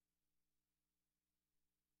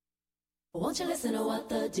Won't you listen to what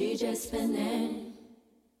the DJ's spinning?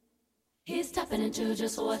 He's tapping into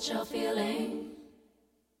just what you're feeling.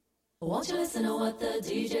 Won't you listen to what the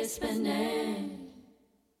DJ's spinning?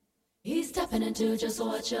 He's tapping into just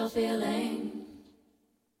what you're feeling.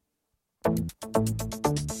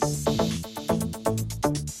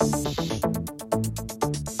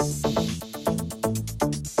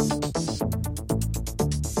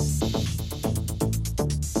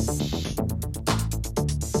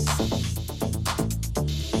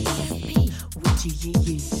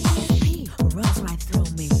 Runs right through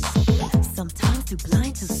me. Sometimes too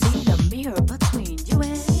blind to see the mirror between you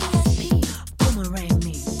and ESP. Boomerang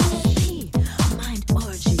me. ESP, mind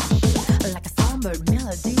orgy. Like a songbird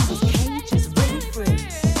melody whose cage is really free.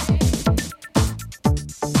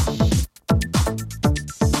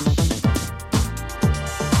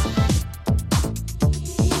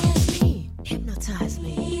 ESP, hypnotize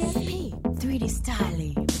me. ESP, 3D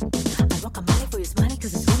styling. I rock a mic for your smiley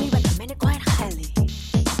cause it's really recommended quite highly.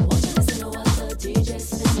 DJ's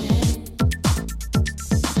spinning.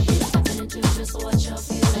 He's tapping into just what you're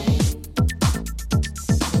feeling.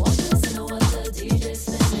 Won't you listen to what the DJ's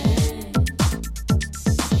spinning?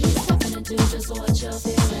 He's tapping into just what you're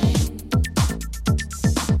feeling.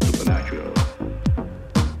 Supernatural,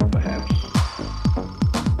 perhaps.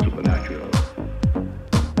 Supernatural,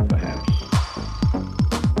 perhaps.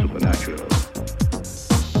 Supernatural,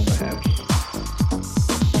 perhaps.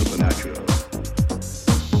 Supernatural.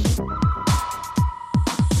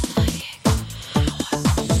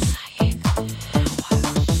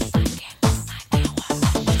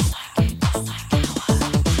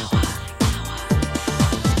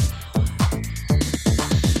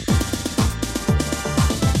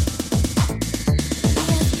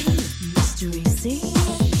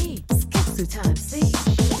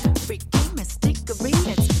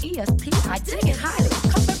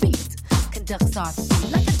 Ducks are free,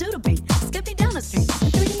 like a doodle beat, skipping down the street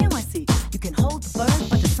in 3D NYC. You can hold the bird,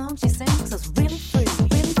 but the song she sings is really free,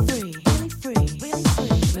 really free, really free, really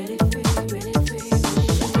free, really free, really free,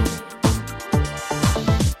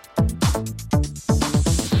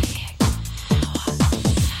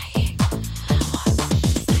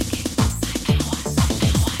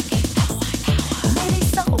 really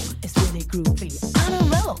so, it's really groovy. On a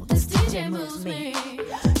roll, this DJ moves me.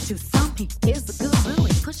 To some, he is the guru.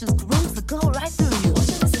 He pushes grooves to go right through you. Won't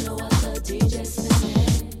you listen to what the DJ's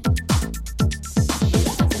spinning?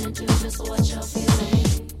 He's tapping into just what you're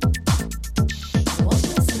feeling. Won't you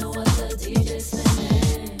listen to what the DJ's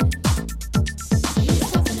spinning?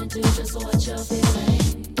 He's tapping into just what you're feeling.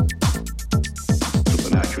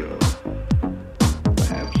 Supernatural,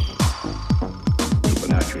 perhaps.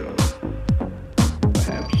 Supernatural,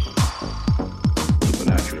 perhaps.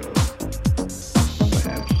 Supernatural,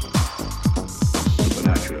 perhaps.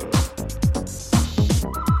 Supernatural.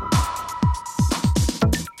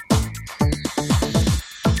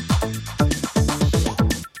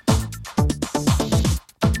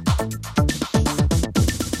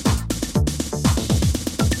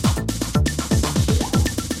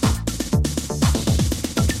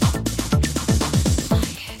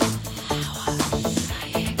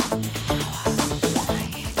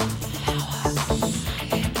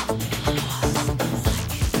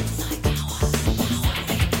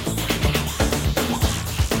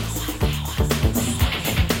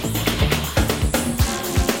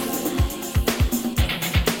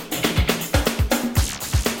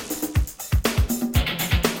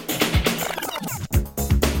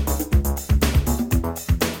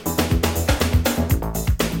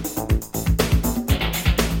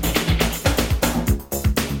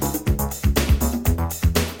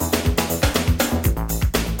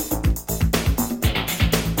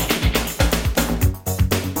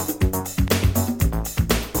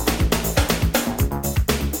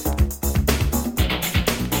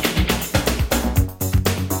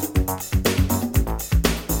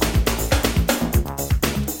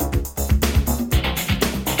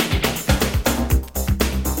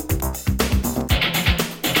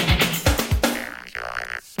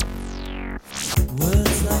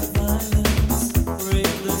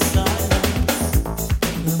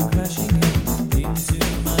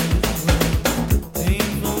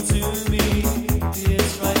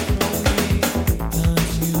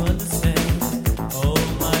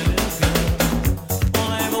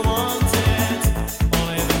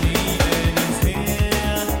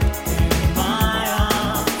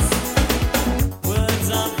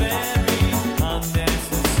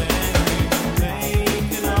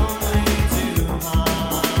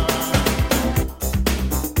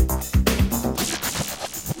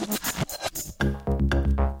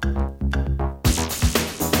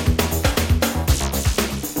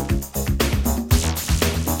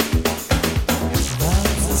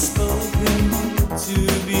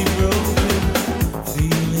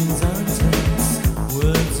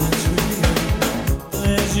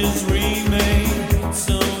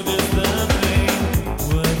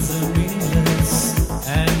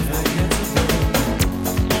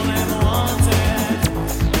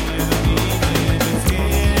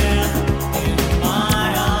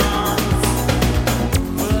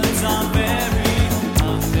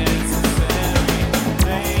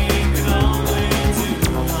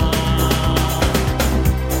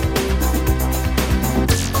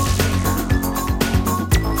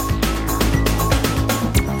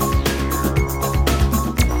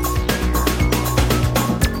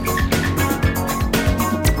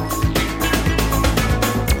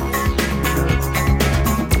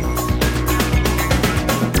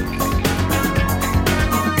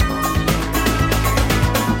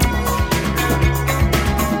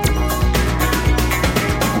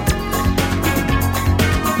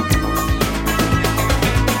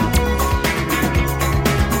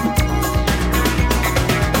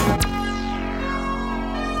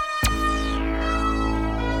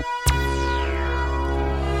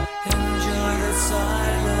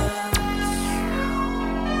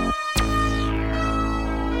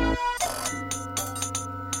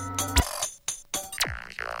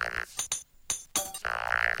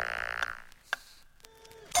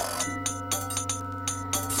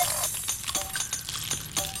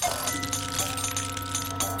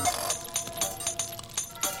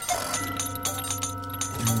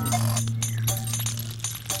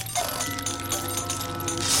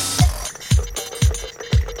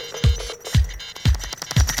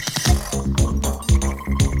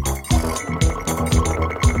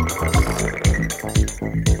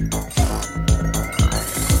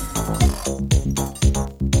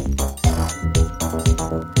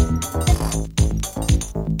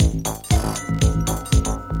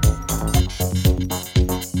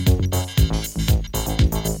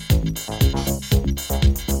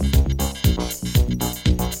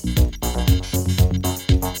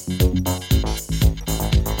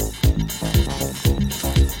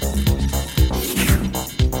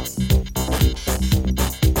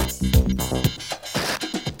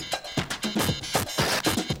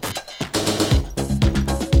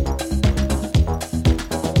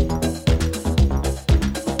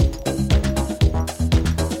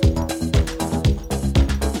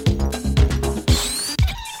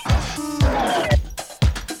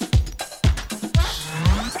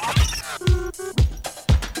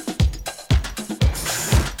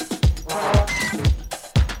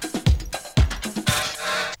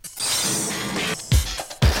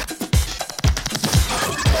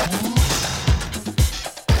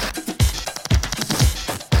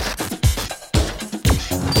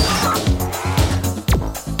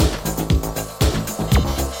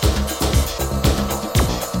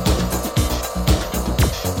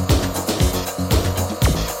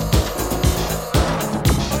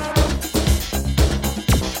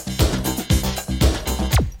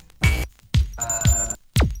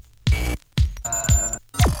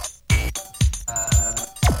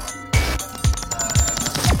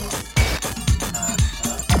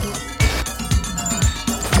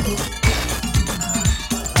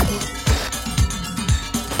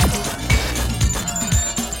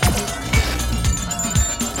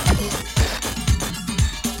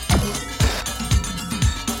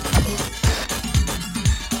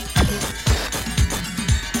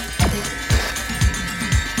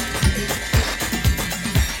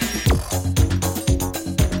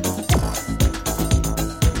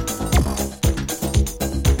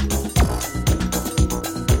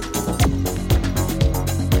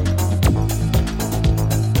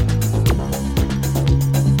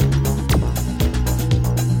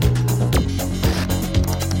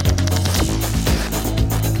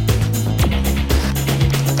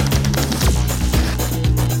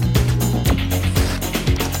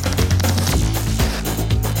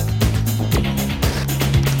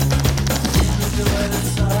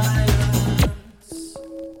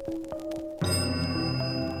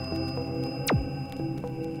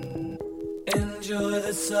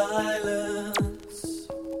 silence.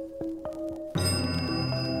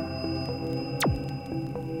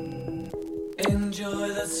 Enjoy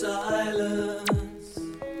the silence.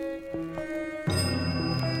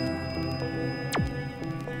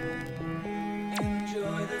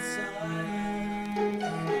 Enjoy the silence.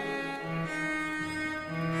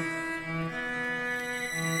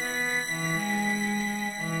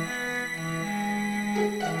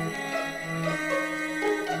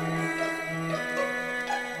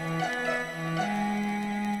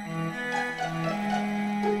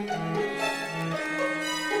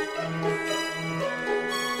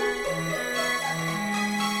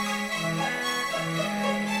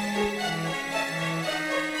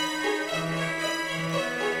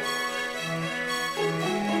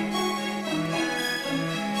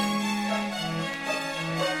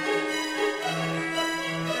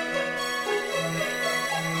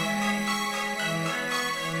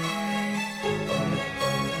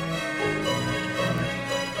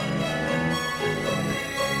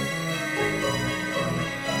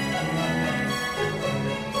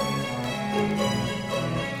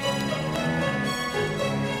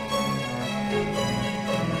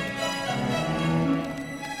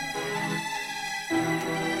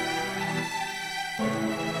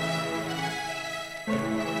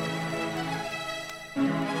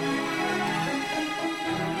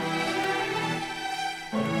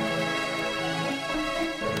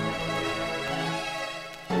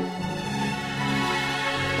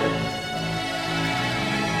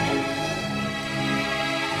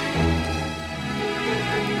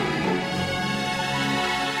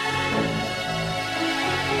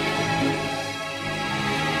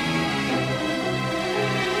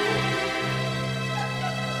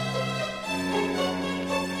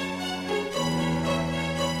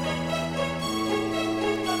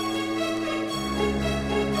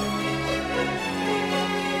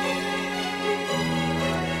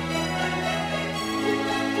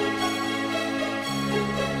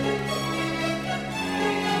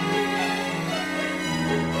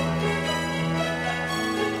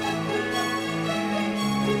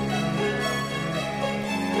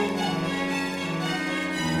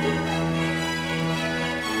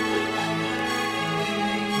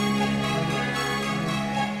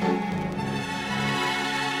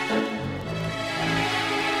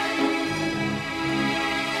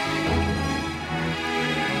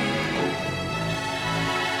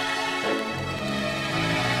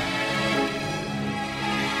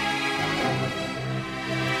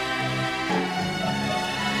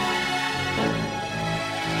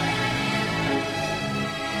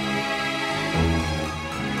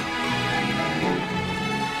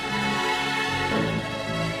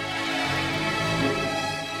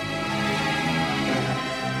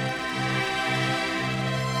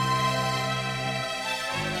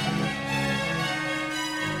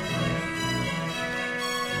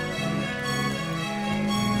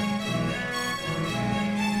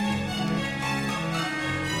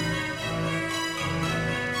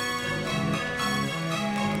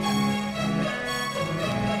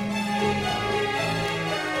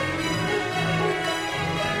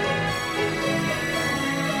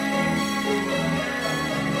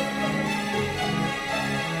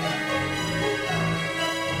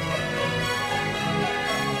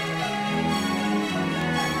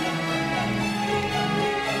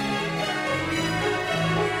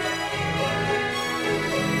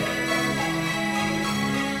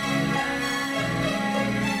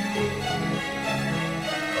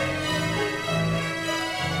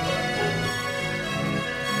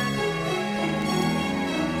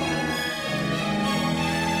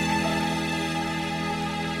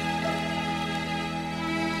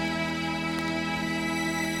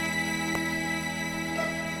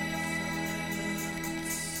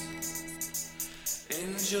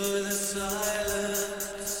 Enjoy the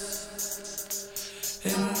silence.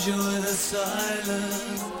 Enjoy the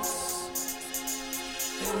silence.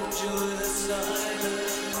 Enjoy the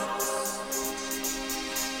silence.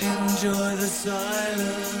 Enjoy the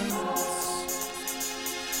silence.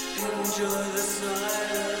 Enjoy the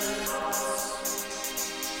silence.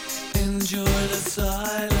 Enjoy the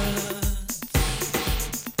silence.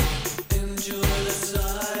 Enjoy the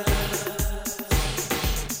silence.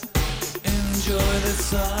 Enjoy the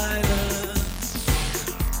silence.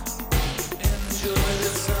 Enjoy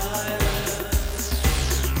the silence.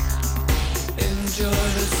 Enjoy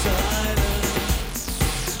the silence.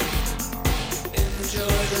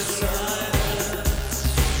 Enjoy the silence.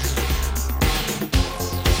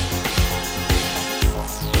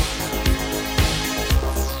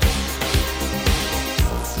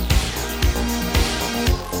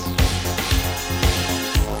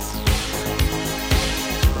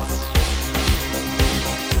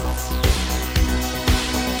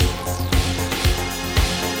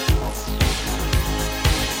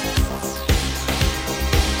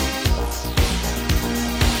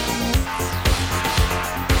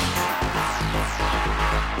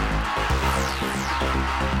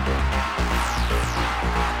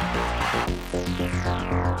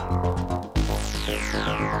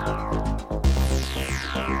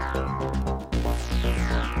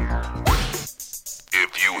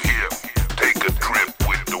 If you hear, take a trip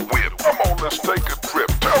with the whip. Come on, let's take a trip.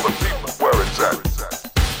 Tell the people where it's at.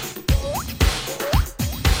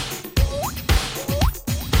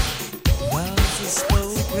 Vows are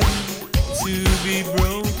spoken to be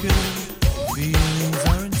broken. Feelings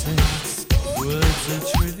are intense. Words are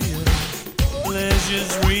trivial.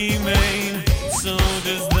 Pleasures remain. So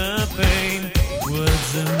does the pain.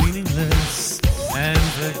 Words are meaningless and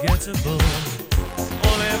forgettable.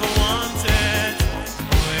 All I ever wanted,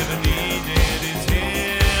 all I ever needed is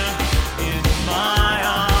here in my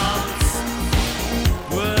arms.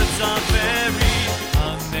 Words are very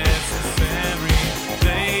unnecessary.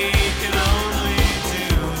 They can only do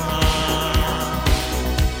harm.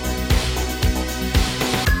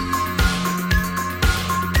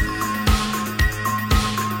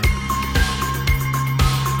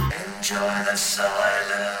 Enjoy the silence.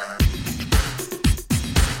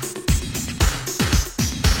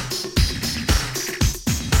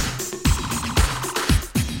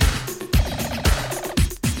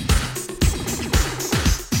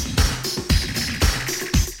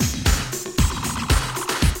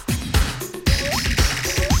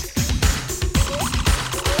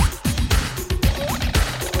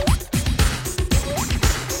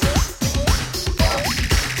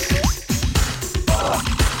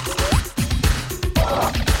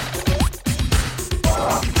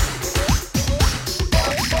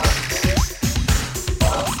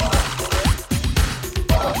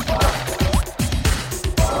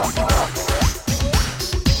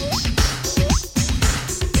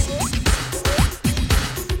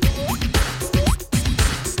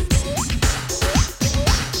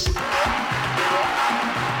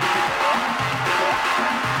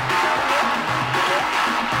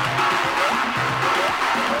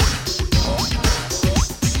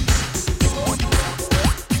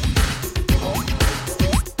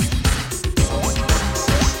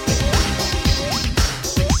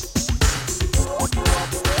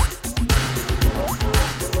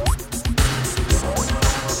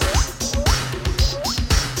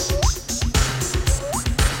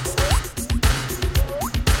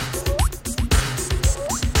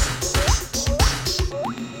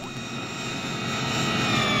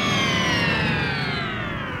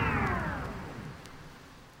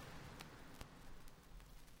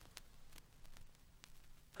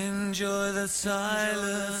 Enjoy the silence.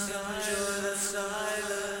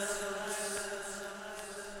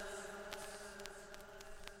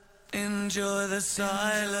 Enjoy the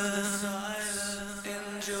silence. Enjoy the silence.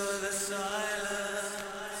 Enjoy the silence.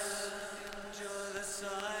 Enjoy the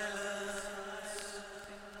silence.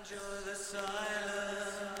 Enjoy the silence.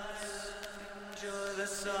 Enjoy the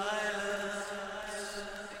silence.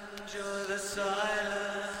 Enjoy the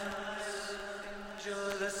silence.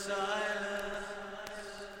 Enjoy the silence.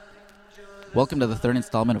 Welcome to the third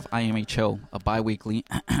installment of imho, a bi-weekly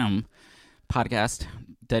podcast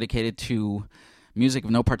dedicated to music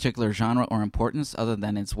of no particular genre or importance other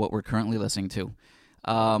than it's what we're currently listening to.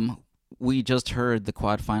 We just heard the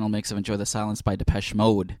quad final mix of Enjoy the Silence by Depeche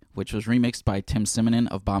Mode, which was remixed by Tim Simonon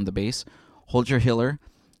of Bomb the Bass, Holger Hiller,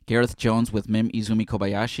 Gareth Jones with Mim Izumi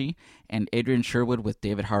Kobayashi, and Adrian Sherwood with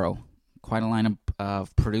David Haro. Quite a lineup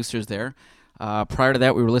of producers there. Prior to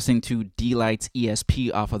that, we were listening to D-Light's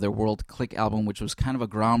ESP off of their World Click album, which was kind of a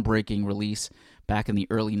groundbreaking release back in the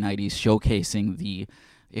early 90s, showcasing the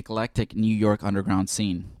eclectic New York underground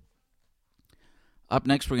scene. Up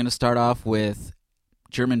next, we're going to start off with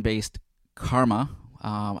German-based Karma,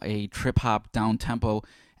 a trip-hop down-tempo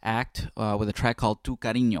act with a track called Tu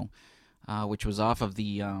Cariño, which was off of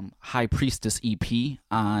the High Priestess EP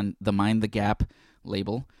on the Mind the Gap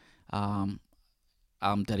label.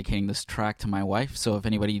 I'm dedicating this track to my wife, so if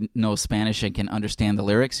anybody knows Spanish and can understand the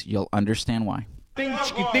lyrics, you'll understand why.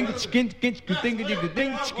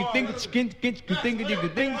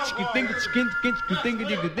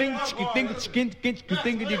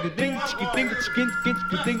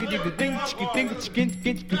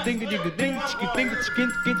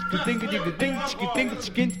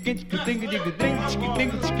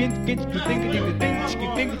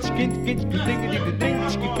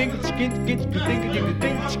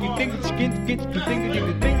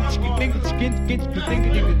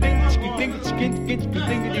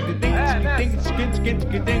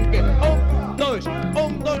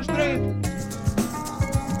 Dois, três.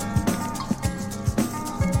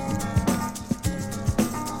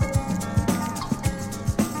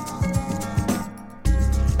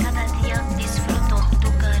 Cada día disfruto tu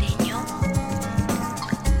cariño.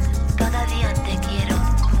 Cada día te quiero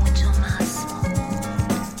mucho más.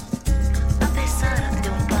 A pesar de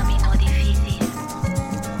un camino difícil,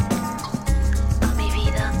 a mi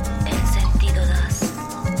vida el sentido das.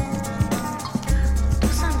 Tu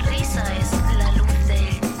sonrisa es la luz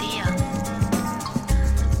del día.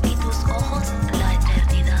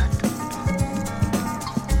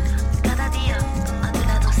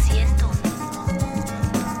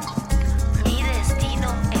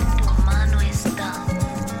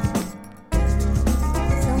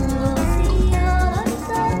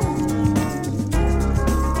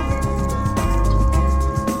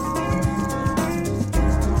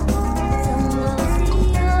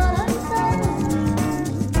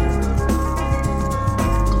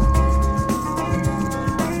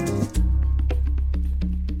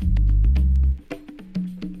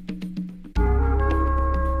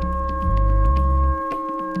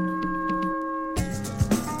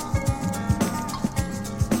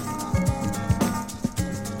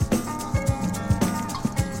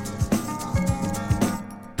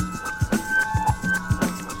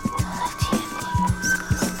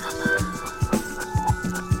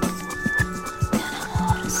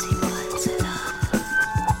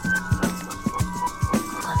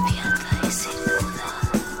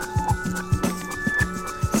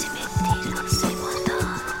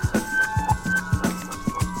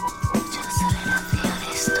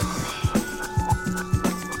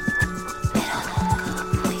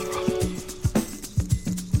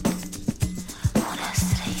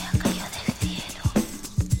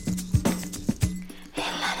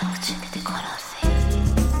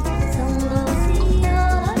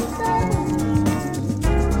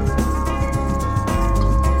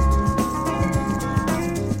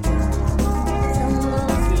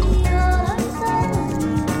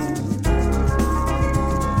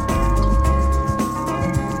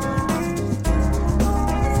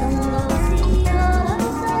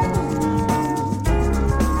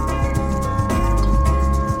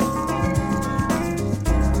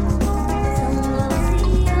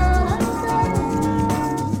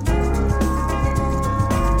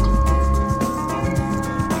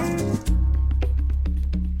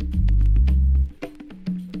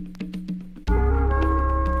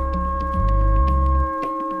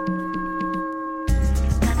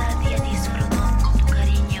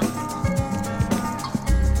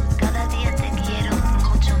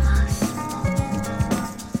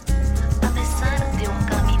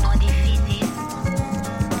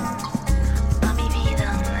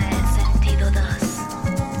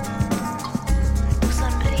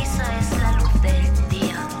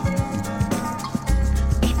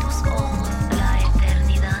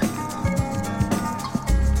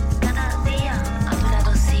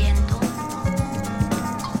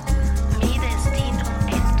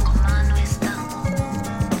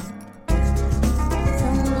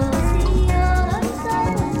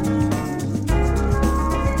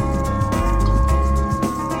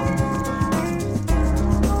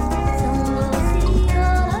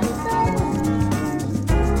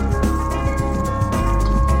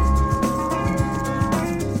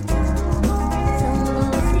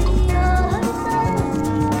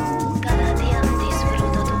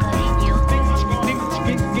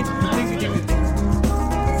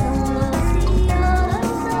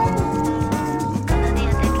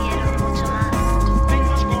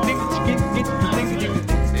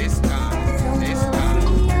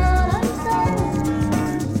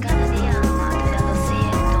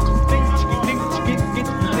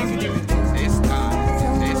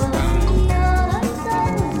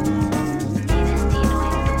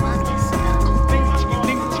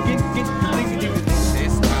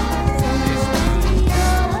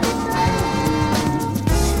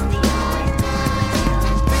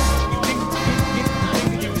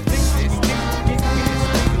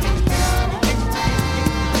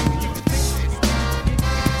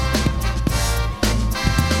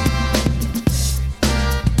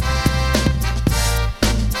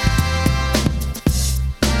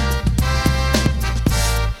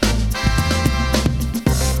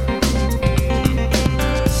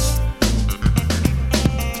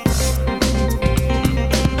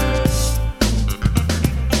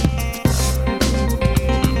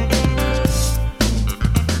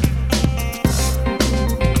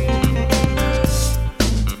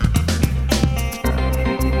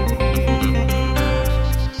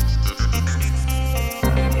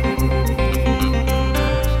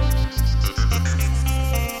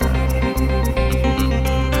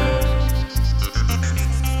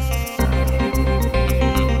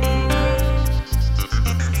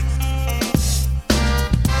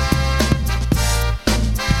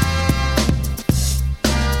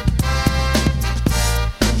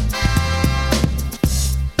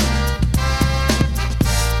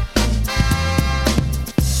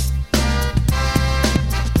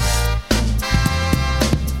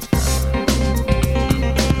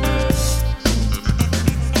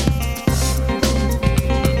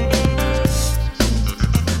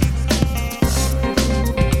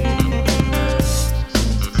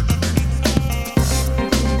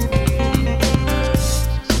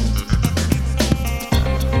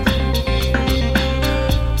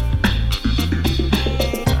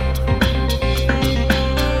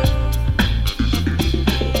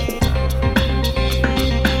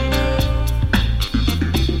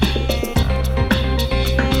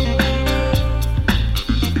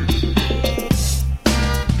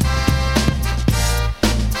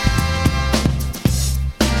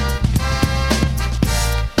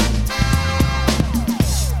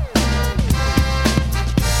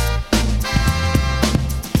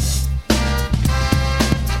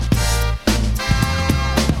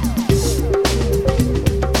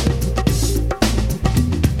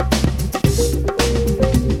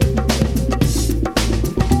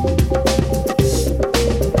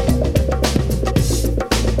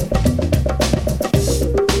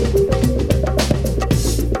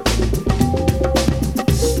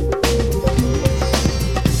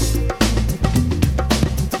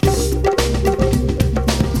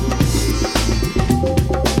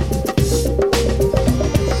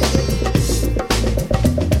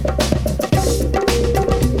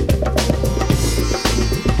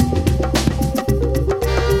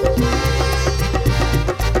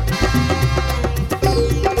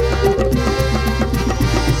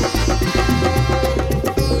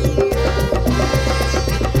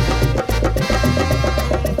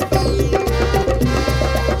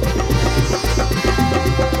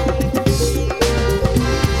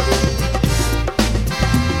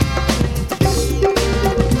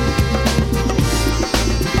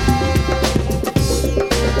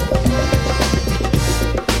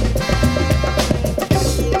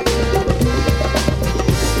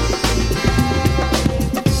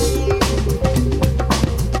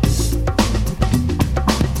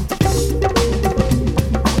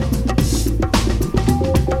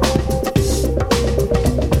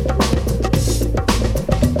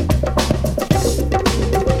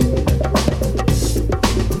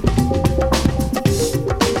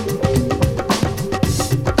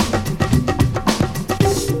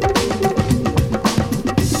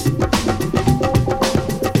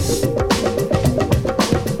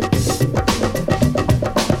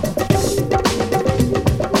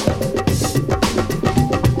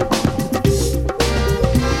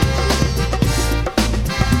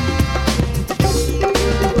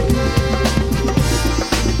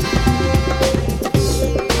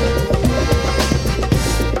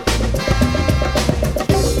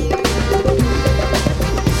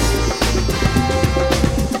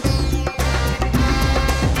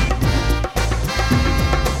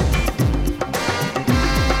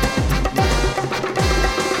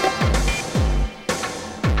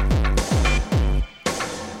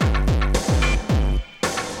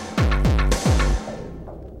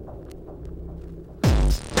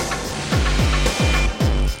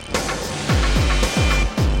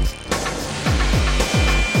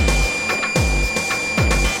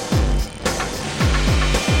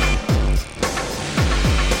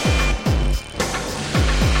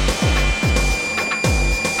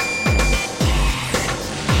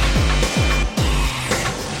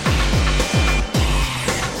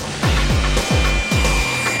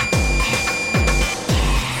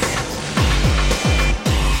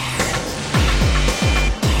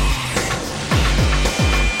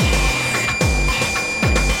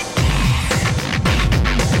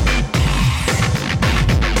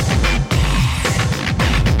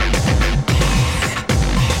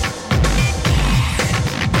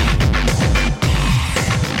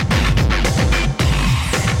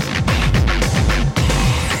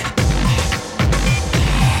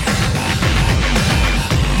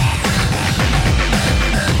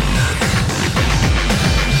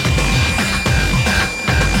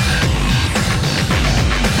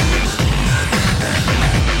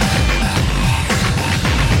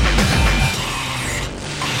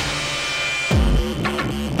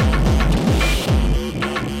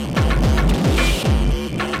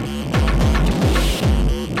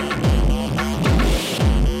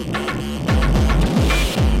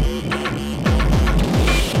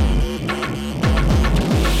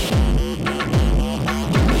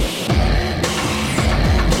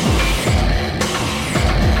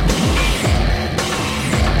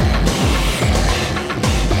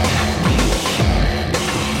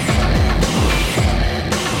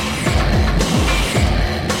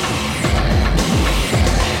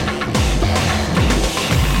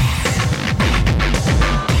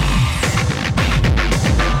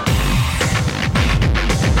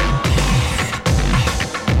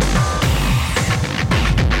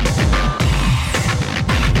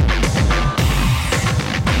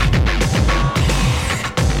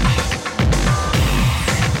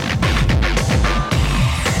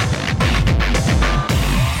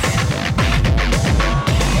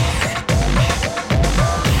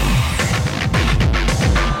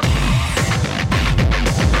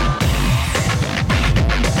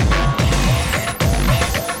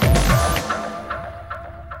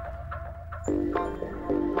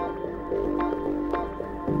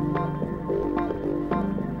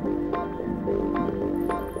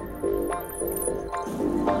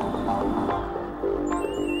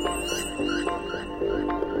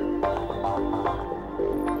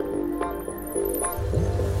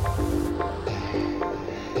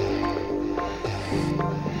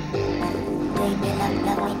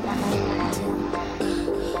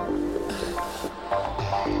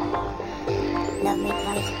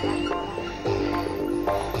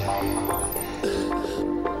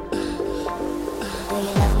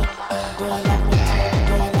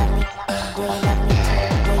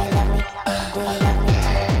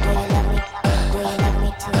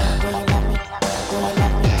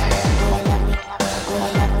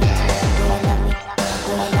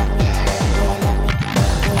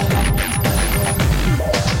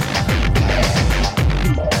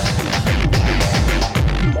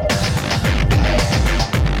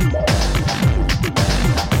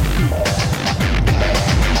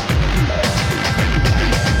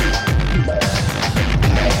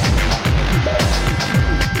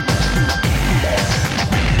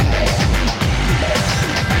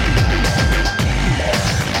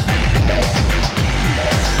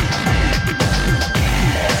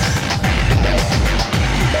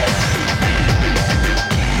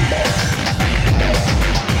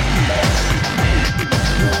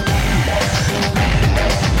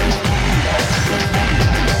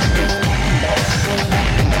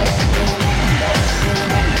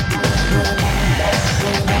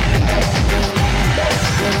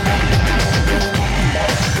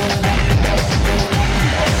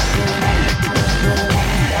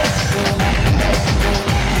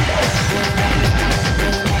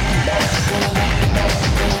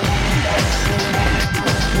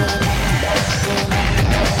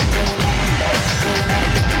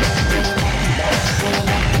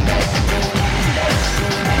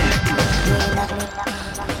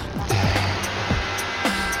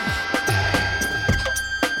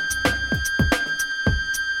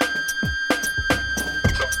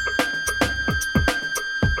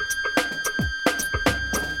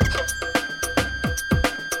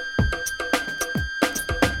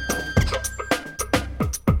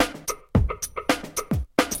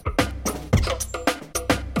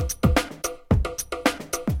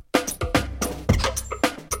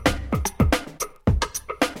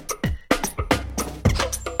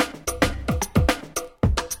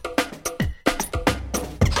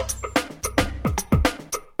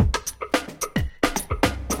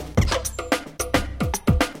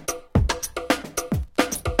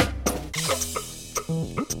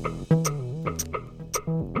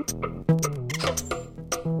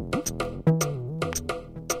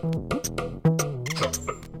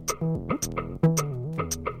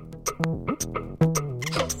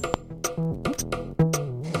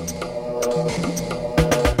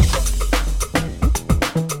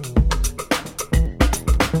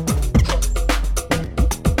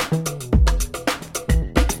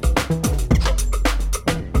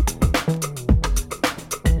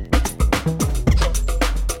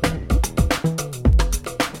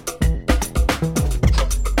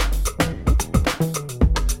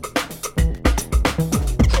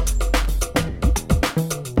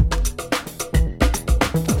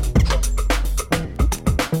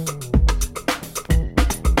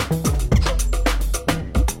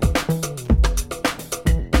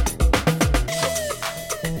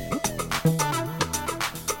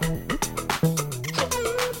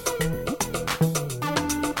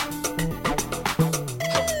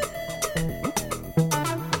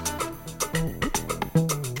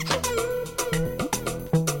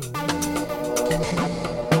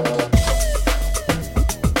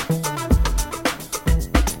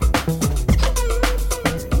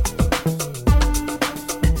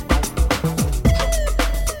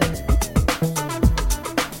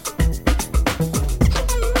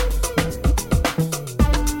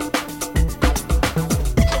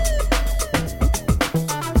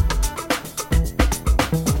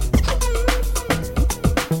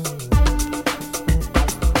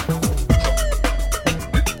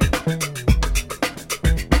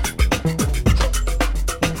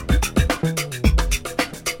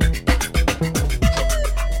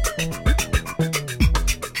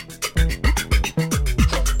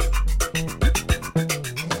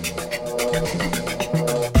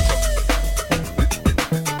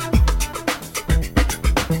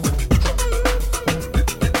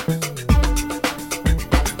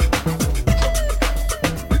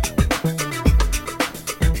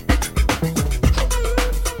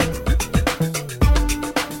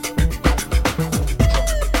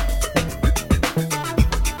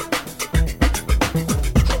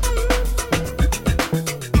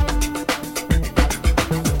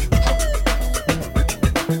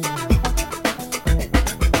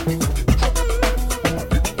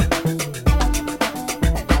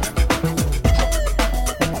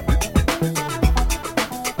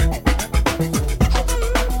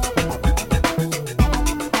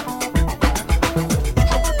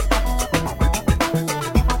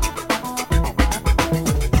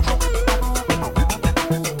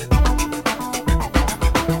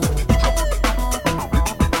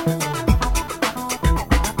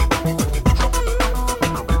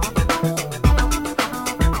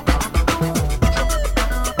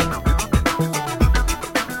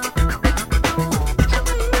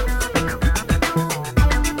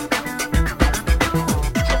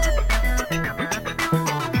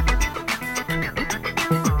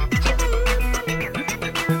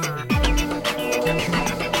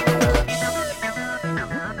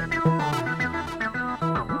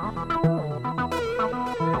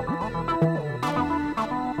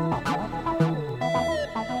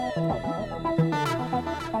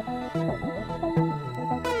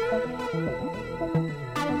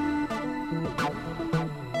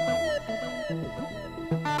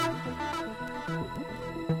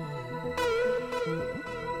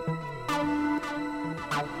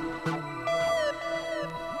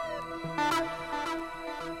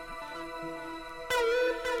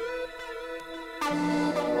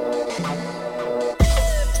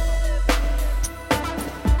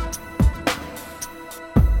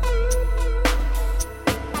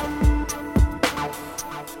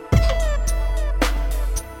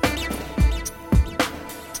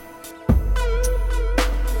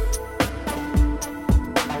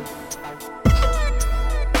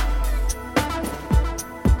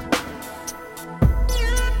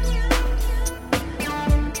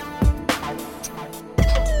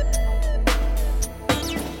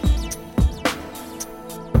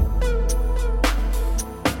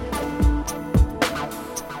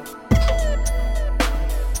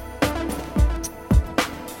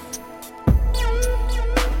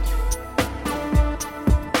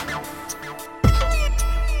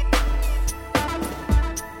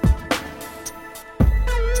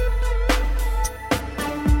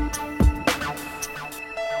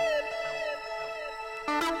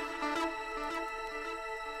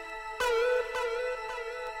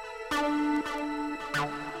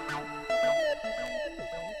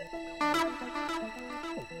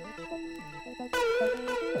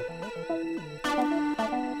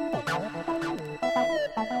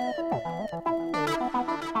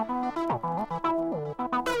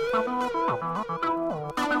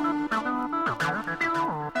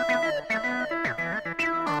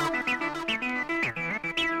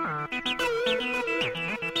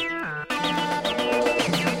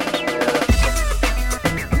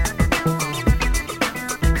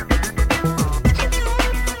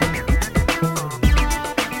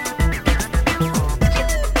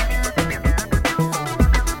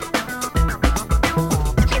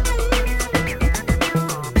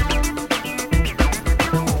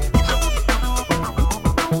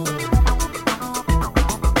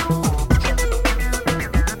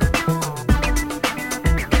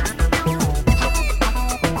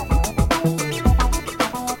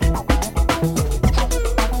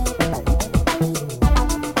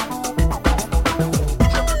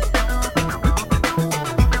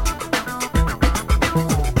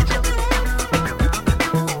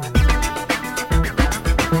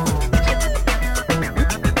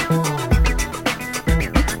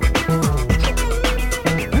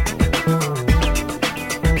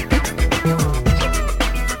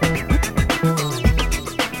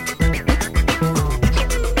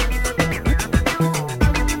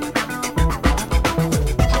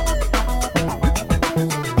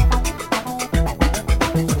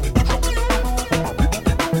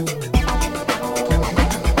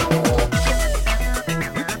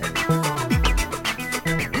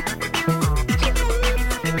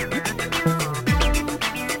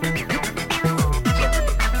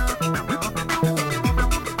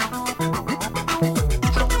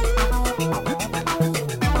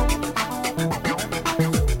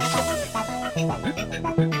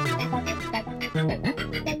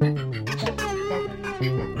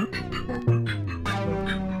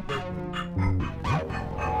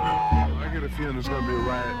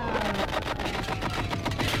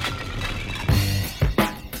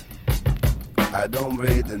 I don't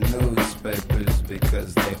read the newspapers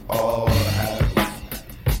because they all have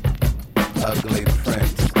ugly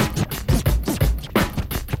prints.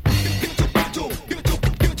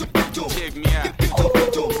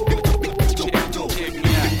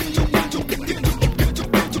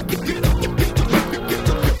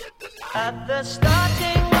 At the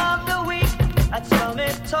starting of the week, at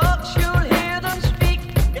Summit Talks, you'll hear them speak.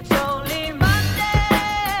 It's only Monday.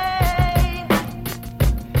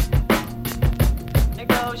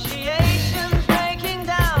 Negotiations breaking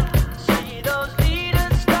down. See those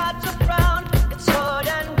leaders start to frown. It's sword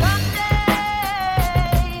and gun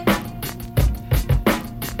day.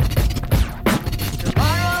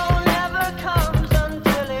 Tomorrow never comes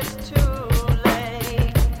until it's too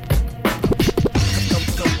late.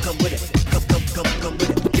 Come with it. Come with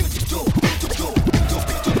it.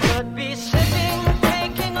 Could be sitting,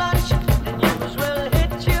 taking lunch. The news will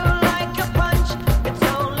hit you like a punch. It's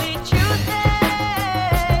only Tuesday.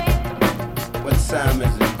 What time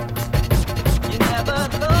is it? You never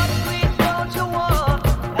thought we'd go to war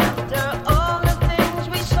after all the things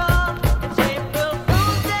we saw. It's April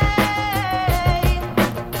Fool's Day.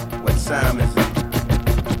 What time is it?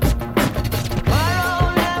 Tomorrow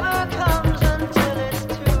never comes until it's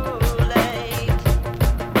too late.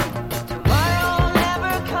 Tomorrow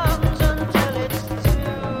never comes until it's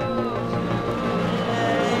too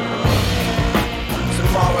late.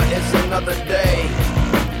 Tomorrow is another day.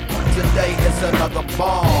 Today is another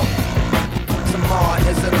bomb. Tomorrow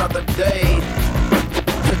is another day.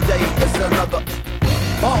 Today is another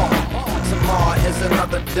bomb. Tomorrow is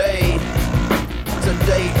another day.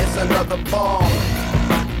 Today is another bomb.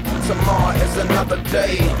 Tomorrow is another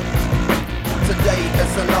day. Today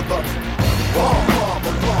is another bomb.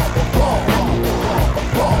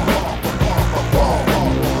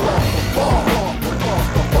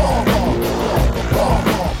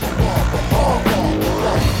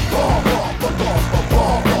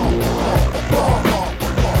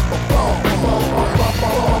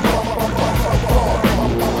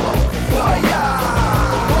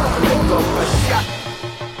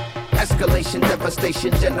 Escalation,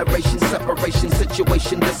 devastation, generation, separation,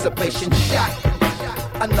 situation, dissipation, shot.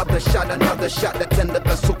 Another shot, the tender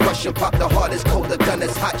vessel crushing, pop the heart is cold, the gun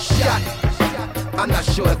is hot, shot. I'm not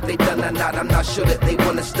sure if they done or not, I'm not sure that they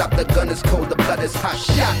wanna stop, the gun is cold, the blood is hot,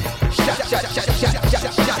 shot.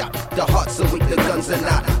 The hearts are weak, the guns are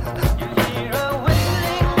not.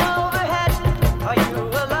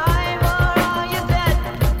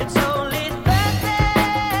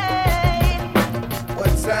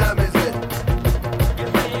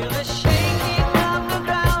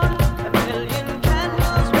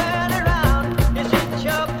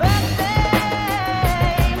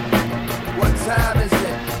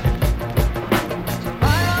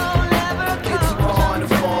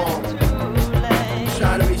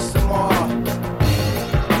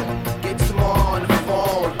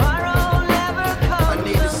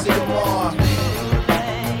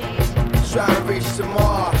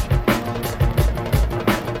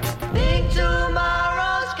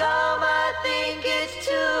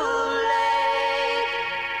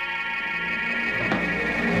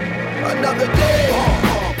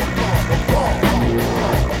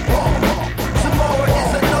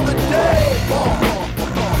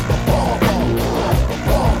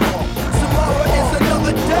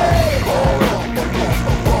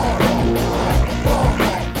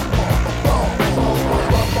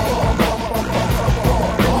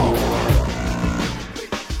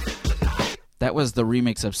 That was the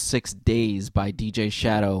remix of 6 Days by DJ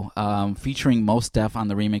Shadow, featuring Mos Def on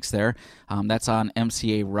the remix there. That's on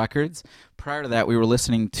MCA Records. Prior to that, we were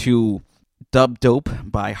listening to Dub Dope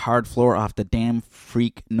by Hard Floor off the Damn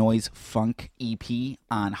Freak Noise Funk EP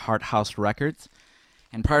on Heart House Records.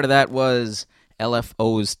 And prior to that was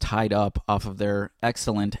LFO's Tied Up off of their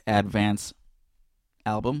excellent Advance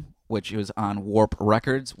album, which was on Warp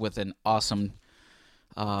Records with an awesome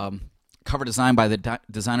cover design by the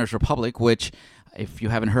Designers Republic, which, if you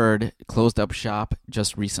haven't heard, closed up shop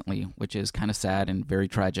just recently, which is kind of sad and very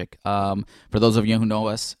tragic. For those of you who know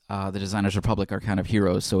us, the Designers Republic are kind of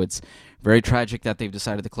heroes, so it's very tragic that they've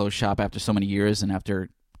decided to close shop after so many years and after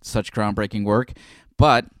such groundbreaking work.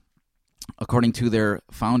 But according to their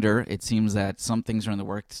founder, it seems that some things are in the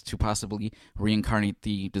works to possibly reincarnate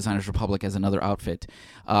the Designers Republic as another outfit.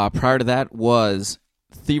 Prior to that was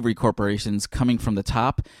Thievery Corporation's Coming From the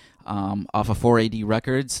Top, off of 4AD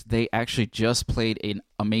Records. They actually just played an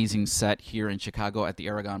amazing set here in Chicago at the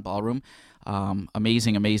Aragon Ballroom.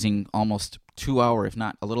 Amazing, almost 2 hour, if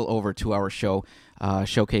not a little over 2 hour show,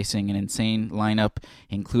 showcasing an insane lineup,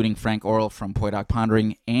 including Frank Orrell from Poi Doc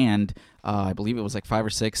Pondering, and I believe it was like 5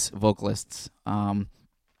 or 6 vocalists. And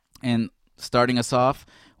starting us off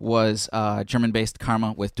was German-based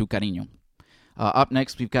Karma with Tu Cariño. Up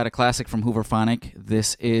next, we've got a classic from Hooverphonic.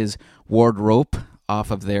 This is Wardrobe off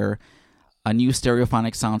of their A New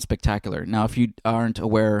Stereophonic Sound Spectacular. Now, if you aren't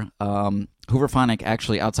aware, Hooverphonic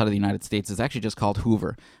actually outside of the United States is actually just called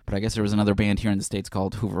Hoover, but I guess there was another band here in the States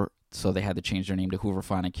called Hoover, so they had to change their name to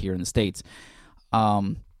Hooverphonic here in the States.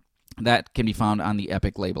 That can be found on the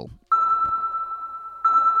Epic label.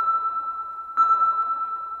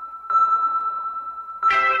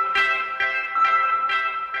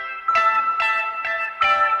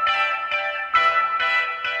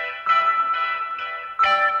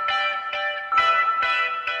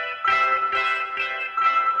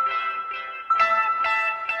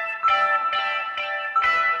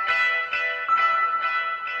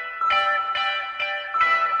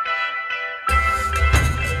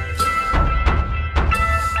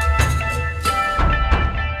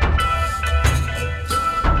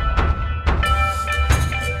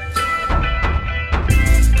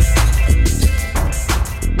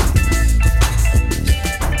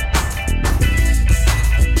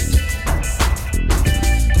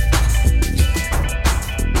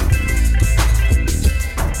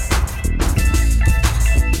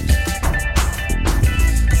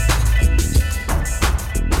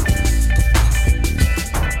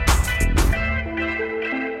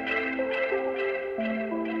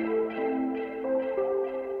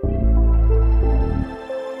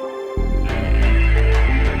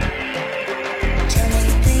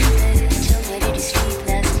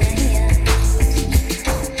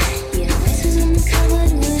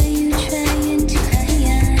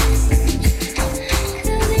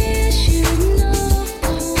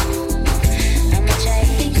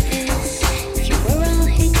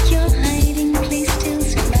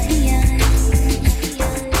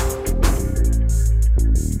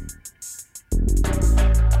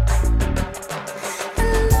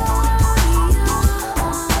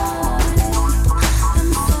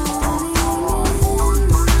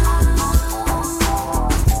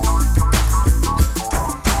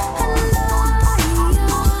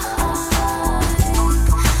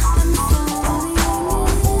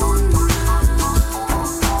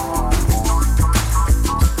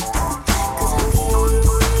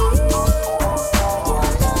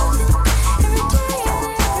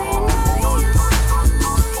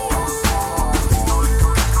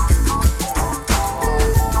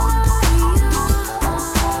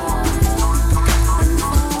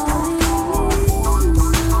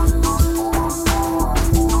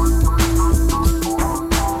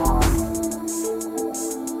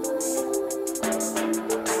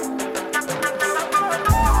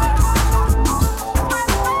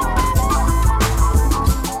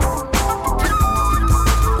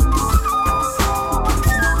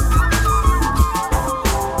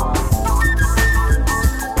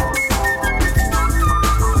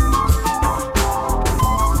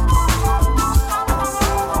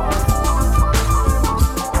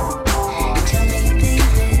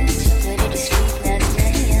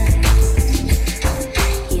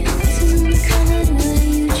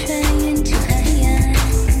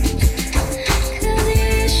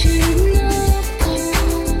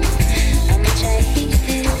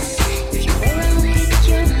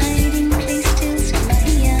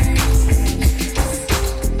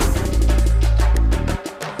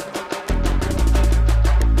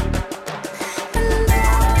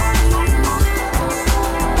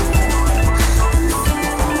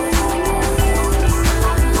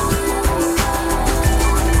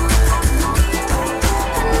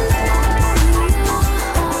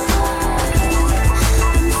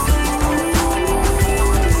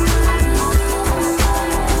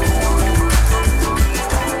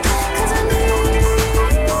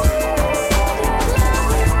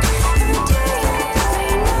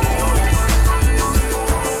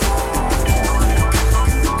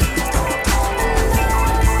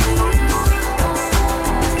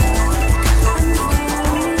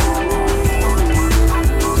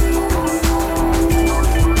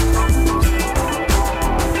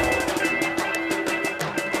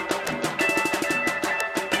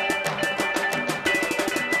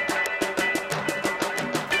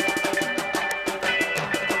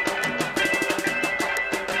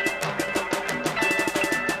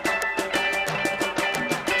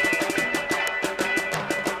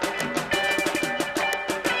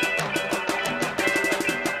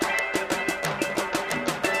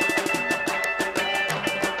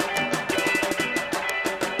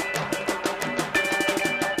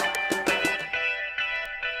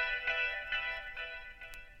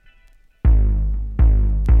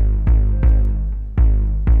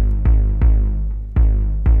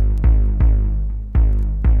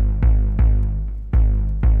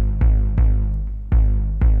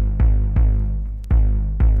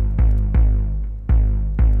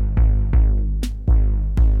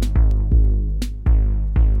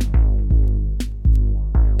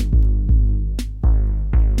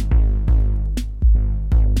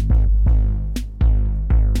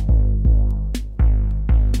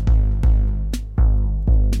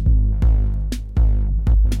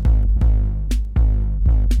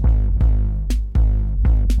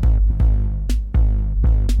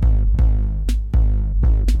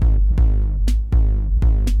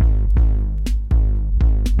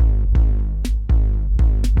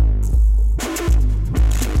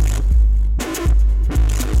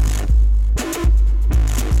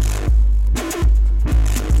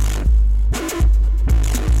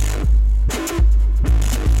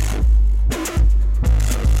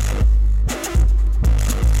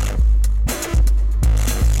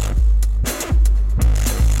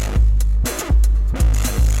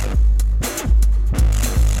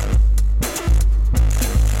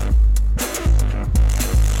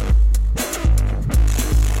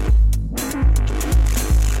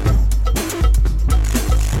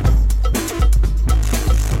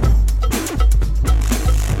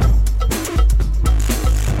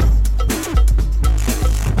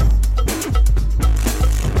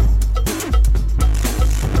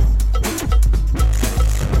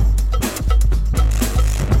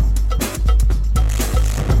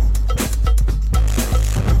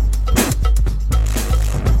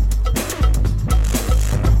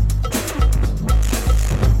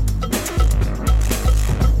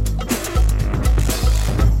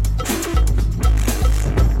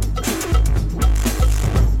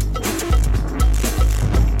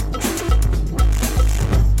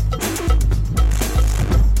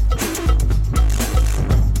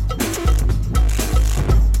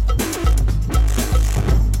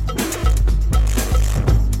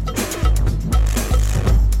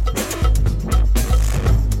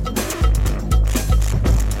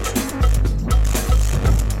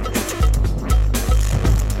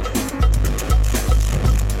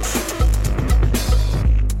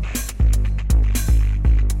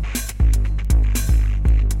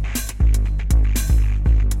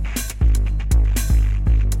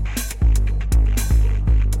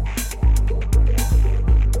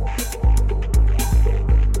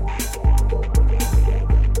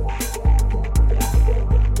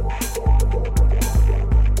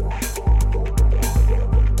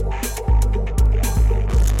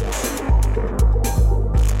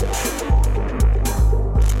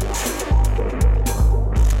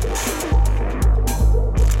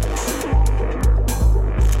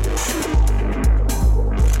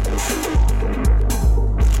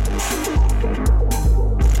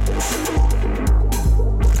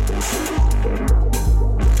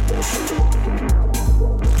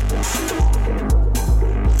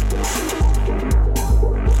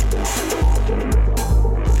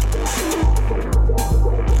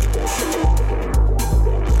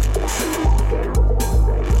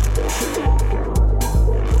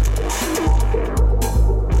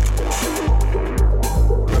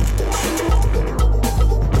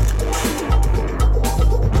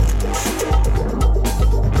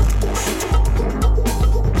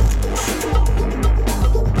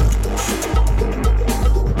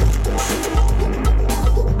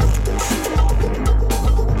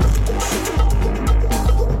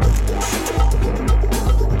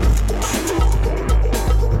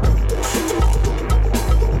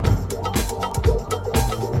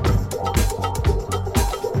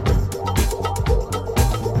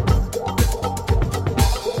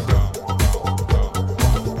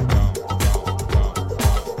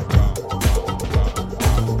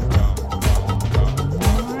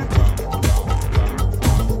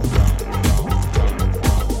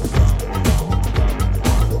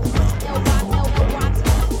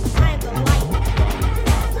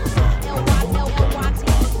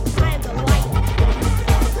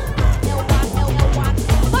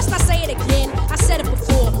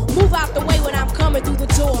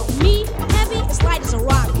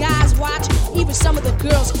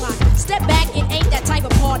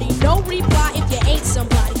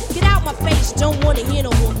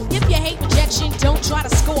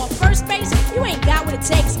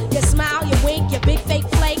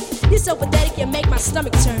 so pathetic, you make my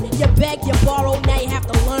stomach turn. You beg, you borrow, now you have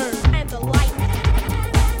to learn. I am the light.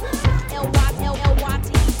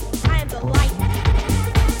 L-Y-L-L-Y-T. I am the light.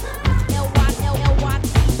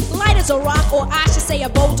 L-Y-L-L-Y-T. Light as a rock, or I should say a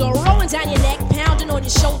boulder, rolling down your neck, pounding on your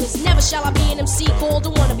shoulders. Never shall I be an MC called a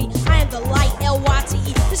wannabe. I am the light.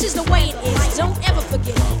 L-Y-T-E. This is the way it is. Don't ever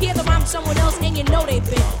forget. Hear the rhyme someone else, and you know they've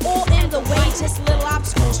been all in the way. Just little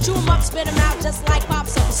obstacles. Chew them up, spit them out, just like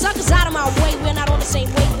popsicles. Suckers out of my way. We're not on the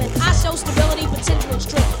same wavelength. I show stability, potential, and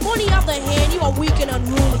strength. On the other hand, you are weak and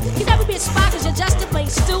unruly. You never be a spot because you're just a plain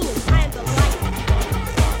stoolie. I am the light.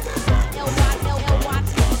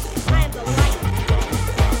 L-Y-L-L-Y-T. I am the light.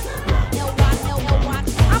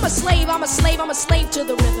 L-Y-L-L-Y-T. I'm a slave, I'm a slave, I'm a slave to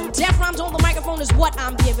the rhythm. Death rhymes on the microphone is what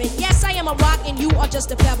I'm giving. Yes, I am a rock and you are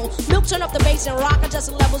just a pebble. Milk turn up the bass and rock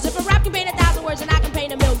adjust the levels. If a rap can paint 1,000 words, then I can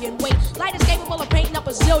paint 1,000,000. Wait, light is capable of painting up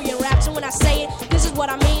a zillion raps. And when I say it, this is what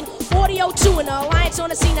I mean. Audio 2 and the alliance on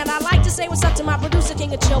the scene. And I like to say what's up to my producer,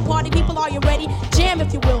 King of Chill. Party people, are you ready? Jam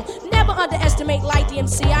if you will. Never underestimate Light the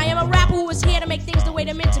MC. I am a rapper who is here to make things the way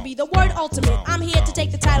they're meant to be. The word ultimate. I'm here to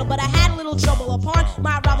take the title, but I had a little trouble upon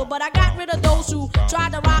my arrival. But I got rid of those who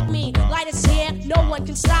tried to rock me. Light is here, no one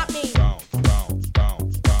can stop me. I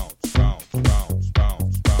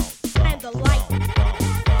am the light.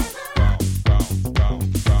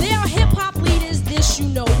 There are hip-hop leaders, this you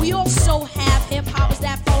know. We also have hip-hoppers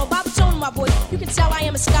that follow. By the tone of my voice, you can tell I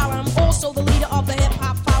am a scholar. I'm also the leader of the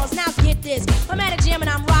hip-hop followers. Now get this, I'm at a jam and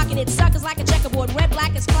I'm rocking it. Suckers like a checkerboard, red,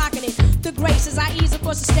 black is clocking it. The grace as I ease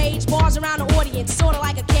across the stage, bars around the audience, sorta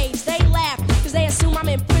like a cage. They laugh, cause they assume I'm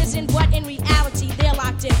in prison, but in reality, they're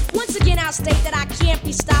locked in. Once again, I'll state that I can't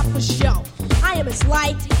be stopped for show. I am as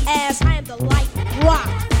light as I am the light rock.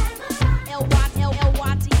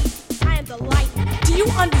 L-Y-L-L-Y-T. I am the light. Do you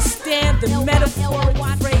understand the metaphoric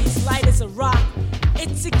phrase light as a rock?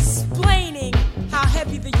 It's explaining how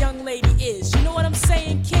heavy the young lady is. You know what I'm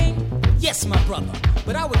saying, King? Yes, my brother,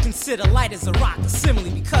 but I would consider light as a rock a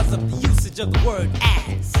simile because of the usage of the word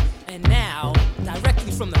as. And now,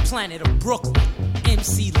 directly from the planet of Brooklyn,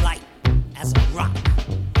 MC Lyte as a rock.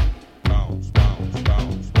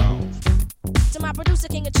 To my producer,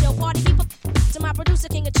 King of Chill, party people. To my producer,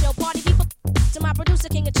 King of Chill, party people. To my producer,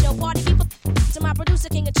 King of Chill, party people. To my producer,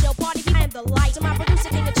 King of Chill, party people. I am the light. To my producer,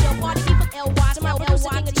 King of Chill, party people. L-Y. To my producer,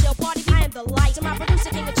 King of Chill, party people. I am the light. To my producer,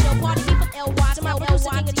 King of Chill, party people. L-Y. To my producer,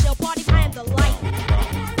 King of Chill, party people. I am the light.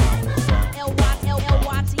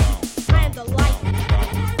 L-Y-L-L-Y-T. I am the light.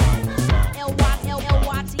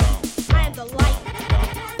 L-Y-L-L-Y-T. I am the light.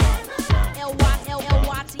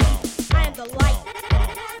 L-Y-L-L-Y-T. I am the light.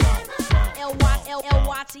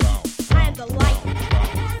 L-Y-L-L-Y-T. I am the light.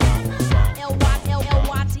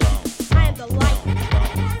 L-Y-L-L-Y-T. I am the light.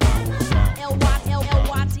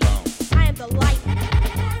 L-Y-L-L-Y-T. I am the light.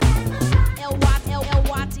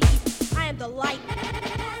 L-Y-L-L-Y-T. I am the light.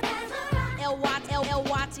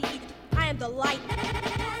 L-Y-L-L-Y-T. I am the light.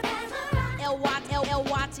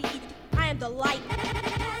 L-Y-L-L-Y-T. I am the light.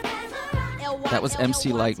 That was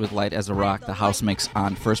MC Lyte with Light as a Rock, the house mix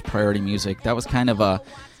on First Priority Music. That was kind of a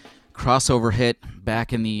crossover hit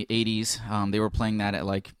back in the 80s. They were playing that at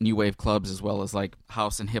like new wave clubs as well as like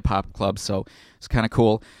house and hip hop clubs, so it's kind of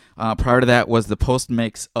cool. Prior to that was the post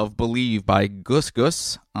mix of Believe by Gus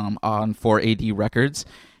Gus on 4AD Records.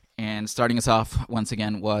 And starting us off once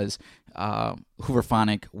again was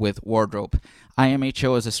Hooverphonic with Wardrobe.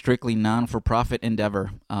 IMHO is a strictly non-for-profit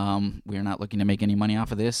endeavor. We are not looking to make any money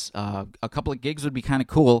off of this. A couple of gigs would be kind of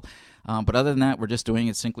cool, but other than that, we're just doing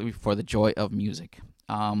it simply for the joy of music.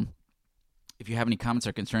 If you have any comments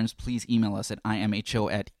or concerns, please email us at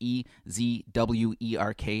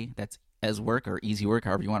imho@ezwerk, that's ezwork or easywork,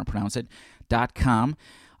 however you want to pronounce it, .com,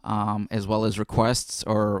 as well as requests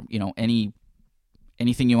or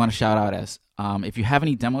anything you want to shout out as. If you have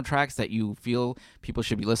any demo tracks that you feel people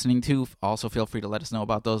should be listening to, also feel free to let us know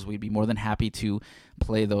about those. We'd be more than happy to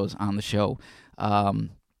play those on the show.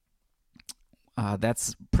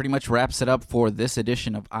 That's pretty much wraps it up for this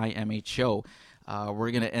edition of IMHO.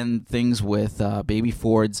 We're going to end things with Baby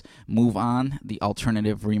Ford's Move On, the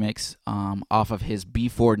alternative remix off of his B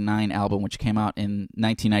Ford 9 album, which came out in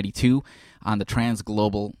 1992 on the Trans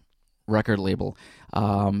Global record label.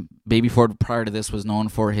 Baby Ford, prior to this, was known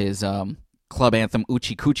for his club anthem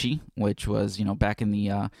Oochie Coochie, which was, back in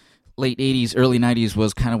the late 80s, early 90s,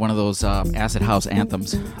 was kind of one of those acid house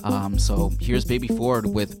anthems. So here's Baby Ford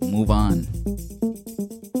with Move On.